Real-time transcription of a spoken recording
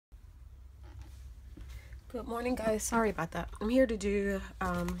Good morning, guys. Sorry about that. I'm here to do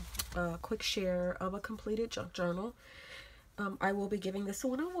a quick share of a completed junk journal. I will be giving this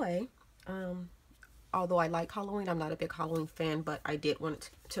one away. Although I like Halloween, I'm not a big Halloween fan, but I did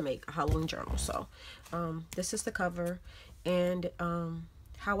want to make a Halloween journal. So this is the cover, and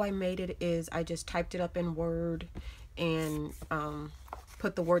how I made it is I just typed it up in Word and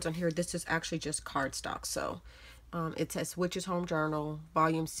put the words on here. This is actually just cardstock. So it says Witch's Home Journal,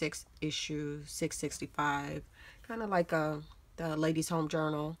 Volume 6, Issue 665, kind of like the Ladies' Home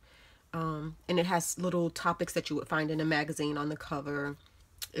Journal. And it has little topics that you would find in a magazine on the cover.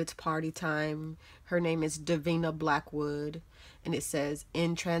 It's party time. Her name is Davina Blackwood, and it says,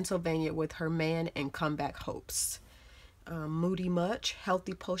 in Transylvania with her man and comeback hopes. Moody Much,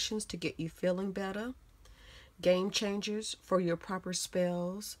 healthy potions to get you feeling better. Game changers for your proper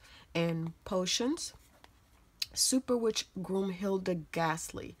spells and potions. Super Witch Groomhilda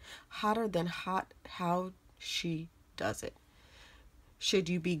Ghastly, hotter than hot, how she does it. Should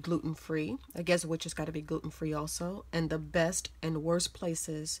you be gluten-free? I guess witches got to be gluten-free also. And the best and worst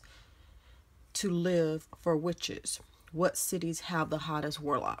places to live for witches. What cities have the hottest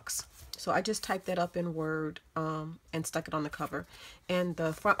warlocks? So I just typed that up in Word and stuck it on the cover. And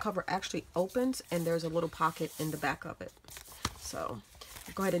the front cover actually opens, and there's a little pocket in the back of it. So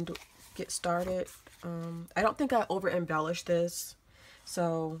go ahead and get started. I don't think I over embellished this,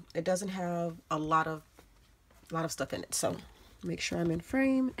 so it doesn't have a lot of stuff in it. So make sure I'm in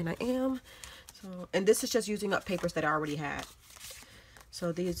frame, and I am. So, and this is just using up papers that I already had.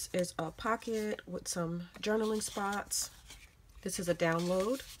 So this is a pocket with some journaling spots. This is a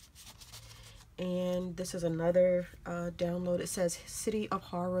download, and this is another download. It says City of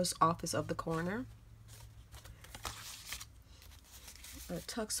Horrors, Office of the Coroner. A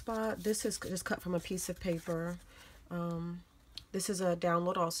tuck spot. This is just cut from a piece of paper. This is a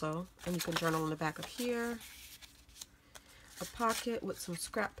download also, and you can journal on the back of here. A pocket with some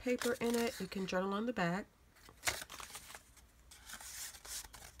scrap paper in it. You can journal on the back. Put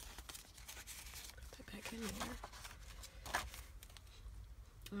that back in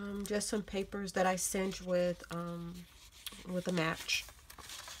there. Just some papers that I singed with a match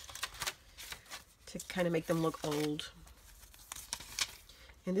to kind of make them look old.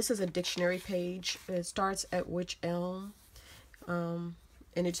 And this is a dictionary page. It starts at Witch Elm, and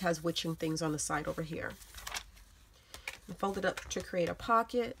it has witching things on the side over here. I folded up to create a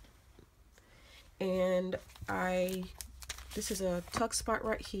pocket, and this is a tuck spot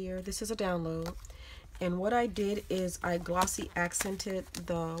right here. This is a download, and what I did is I glossy accented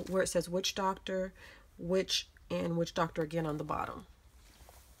where it says Witch Doctor, Witch, and Witch Doctor again on the bottom.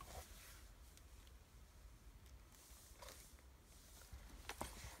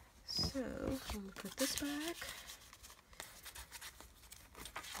 So I'm going to put this back.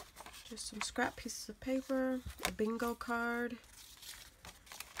 Just some scrap pieces of paper, a bingo card,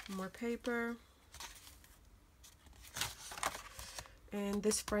 more paper. And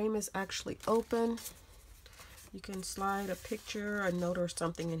this frame is actually open. You can slide a picture, a note, or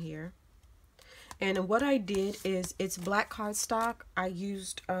something in here. And what I did is, it's black cardstock. I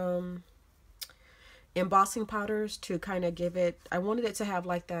used embossing powders to kind of give it, I wanted it to have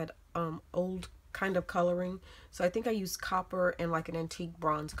like that old kind of coloring, so I think I used copper and like an antique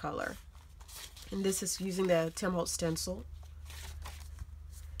bronze color. And this is using the Tim Holtz stencil.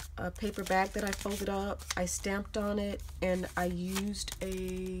 A paper bag that I folded up, I stamped on it, and I used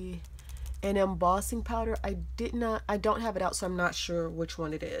an embossing powder. I don't have it out, so I'm not sure which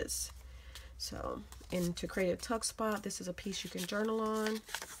one it is. So, and to create a tuck spot, this is a piece you can journal on,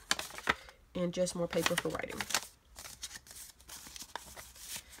 and just more paper for writing.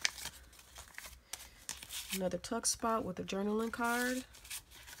 Another tuck spot with a journaling card.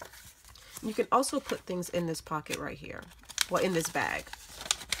 You can also put things in this pocket right here. Well, in this bag.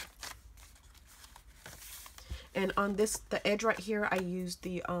 And on the edge right here, I used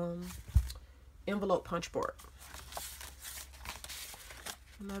the envelope punch board.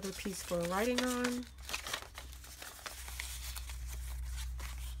 Another piece for writing on.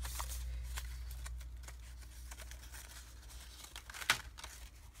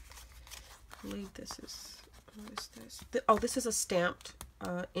 I believe this is, what is this? Oh, this is a stamped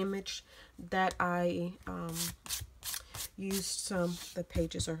image that I used the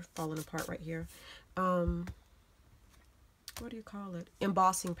pages are falling apart right here. What do you call it?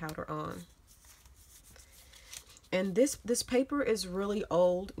 Embossing powder on. And this paper is really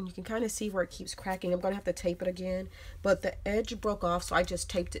old, and you can kind of see where it keeps cracking. I'm going to have to tape it again, but the edge broke off, so I just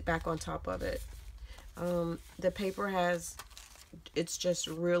taped it back on top of it. The paper it's just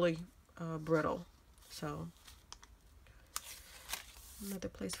really brittle. So Another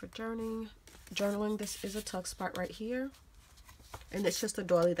place for journaling. This is a tuck spot right here. And it's just a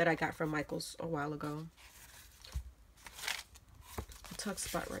doily that I got from Michael's a while ago. A tuck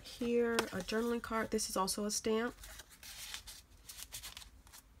spot right here. A journaling card. This is also a stamp.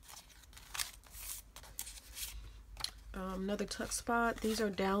 Another tuck spot. These are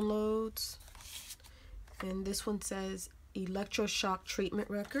downloads. And this one says electroshock treatment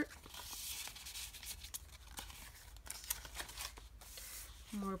record.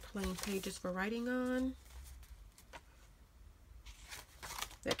 More plain pages for writing on.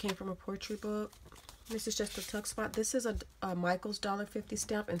 That came from a poetry book. This is just a tuck spot. This is a Michael's $1.50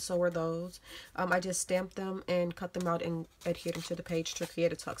 stamp, and so are those. I just stamped them and cut them out and adhered them to the page to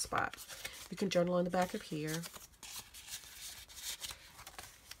create a tuck spot. You can journal on the back of here.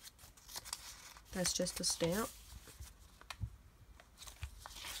 That's just a stamp.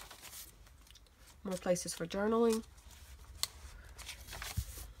 More places for journaling.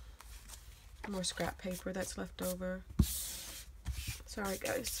 More scrap paper that's left over. Sorry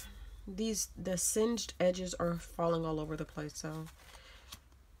guys, the singed edges are falling all over the place. So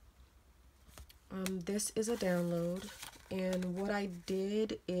this is a download, and what I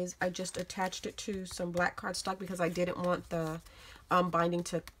did is I just attached it to some black cardstock because I didn't want the binding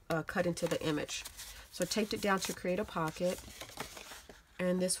to cut into the image. So taped it down to create a pocket,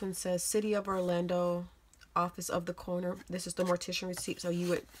 and this one says City of Orlando, Office of the Corner. This is the mortician receipt, so you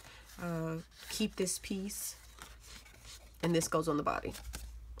would keep this piece, and this goes on the body,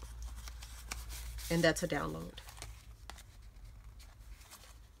 and that's a download.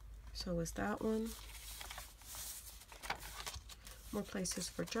 So is that one. More places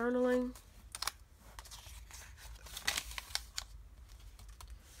for journaling.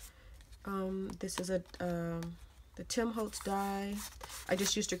 This is the Tim Holtz die. I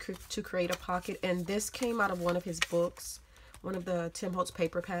just used it to create a pocket, and this came out of one of his books, one of the Tim Holtz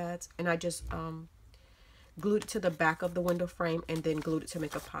paper pads, and I just glued it to the back of the window frame and then glued it to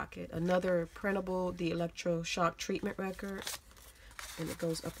make a pocket. Another printable, the electroshock treatment record, and it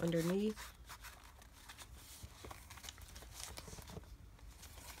goes up underneath.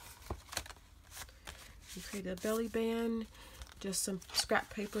 You created a belly band, just some scrap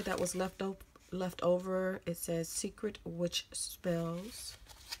paper that was left over. It says Secret Witch Spells.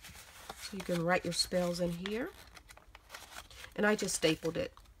 So you can write your spells in here. And I just stapled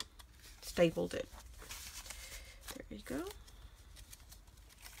it. There you go.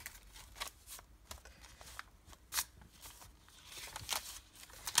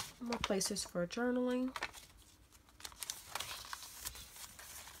 More places for journaling.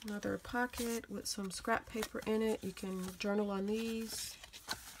 Another pocket with some scrap paper in it. You can journal on these.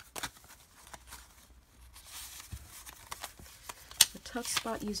 A tuck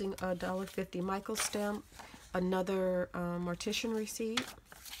spot using a $1.50 Michael stamp. Another mortician receipt.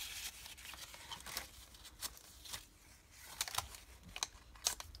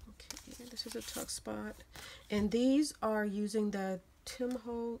 Okay, this is a tuck spot. And these are using the Tim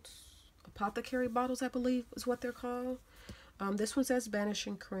Holtz apothecary bottles, I believe is what they're called. This one says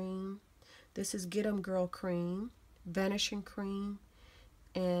Vanishing Cream. This is Get 'em Girl Cream, Vanishing Cream,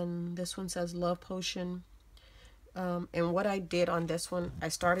 and this one says Love Potion. And what I did on this one, I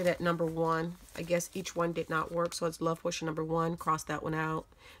started at number 1. I guess each one did not work, so it's Love Potion number 1. Cross that one out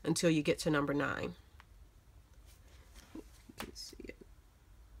until you get to number 9. You can see it.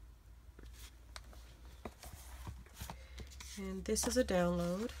 And this is a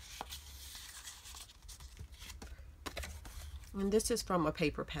download. And this is from a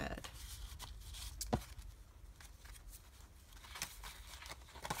paper pad.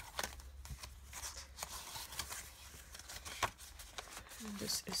 And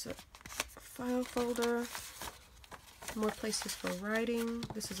this is a file folder. More places for writing.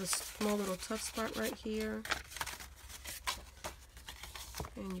 This is a small little tuck spot right here.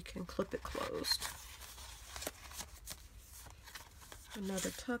 And you can clip it closed. Another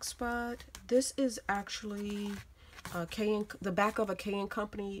tuck spot. This is actually the back of a K &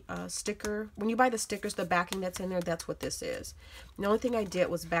 Company sticker. When you buy the stickers, the backing that's in there, that's what this is. The only thing I did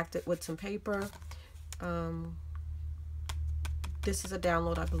was backed it with some paper. This is a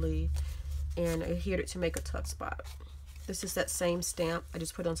download, I believe, and I adhered it to make a tuck spot. This is that same stamp. I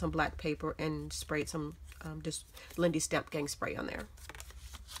just put on some black paper and sprayed some just Lindy Stamp Gang spray on there.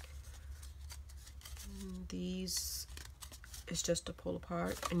 And these is just to pull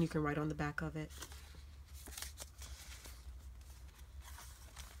apart, and you can write on the back of it.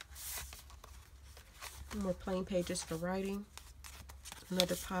 More plain pages for writing.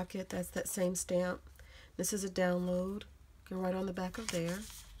 Another pocket, that's that same stamp. This is a download. You can write on the back of there.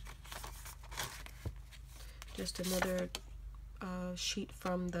 Just another sheet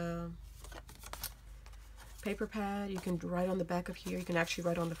from the paper pad. You can write on the back of here. You can actually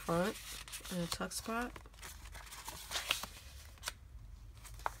write on the front in a tuck spot.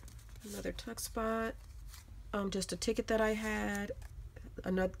 Another tuck spot. Just a ticket that I had.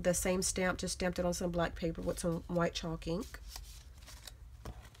 Another, the same stamp, just stamped it on some black paper with some white chalk ink.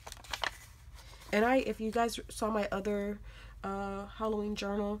 And if you guys saw my other Halloween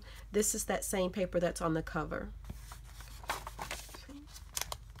journal, this is that same paper that's on the cover.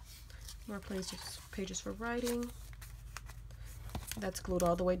 More pages for writing. That's glued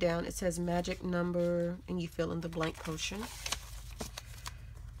all the way down. It says magic number, and you fill in the blank potion.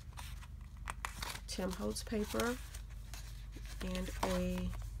 Tim Holtz paper, and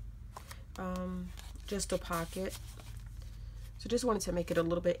just a pocket. So just wanted to make it a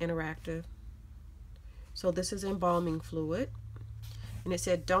little bit interactive. So this is embalming fluid, and it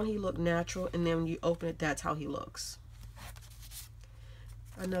said, "Don't he look natural?" And then when you open it, that's how he looks.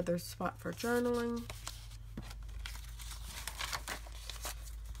 Another spot for journaling.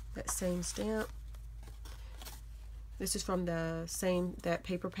 That same stamp. This is from that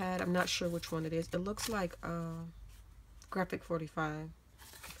paper pad. I'm not sure which one it is. It looks like Graphic 45.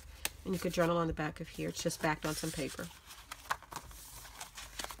 And you could journal on the back of here. It's just backed on some paper.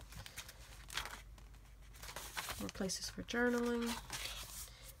 More places for journaling.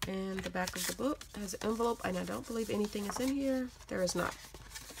 And the back of the book has an envelope, and I don't believe anything is in here. There is not.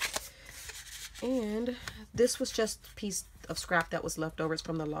 And this was just a piece of scrap that was left over. It's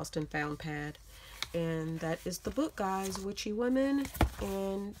from the Lost and Found pad. And that is the book, guys. Witchy Women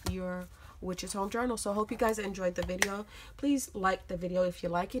and your Witch's Home Journal. So I hope you guys enjoyed the video. Please like the video if you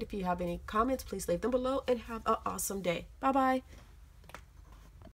like it. If you have any comments, please leave them below, and have an awesome day. Bye-bye.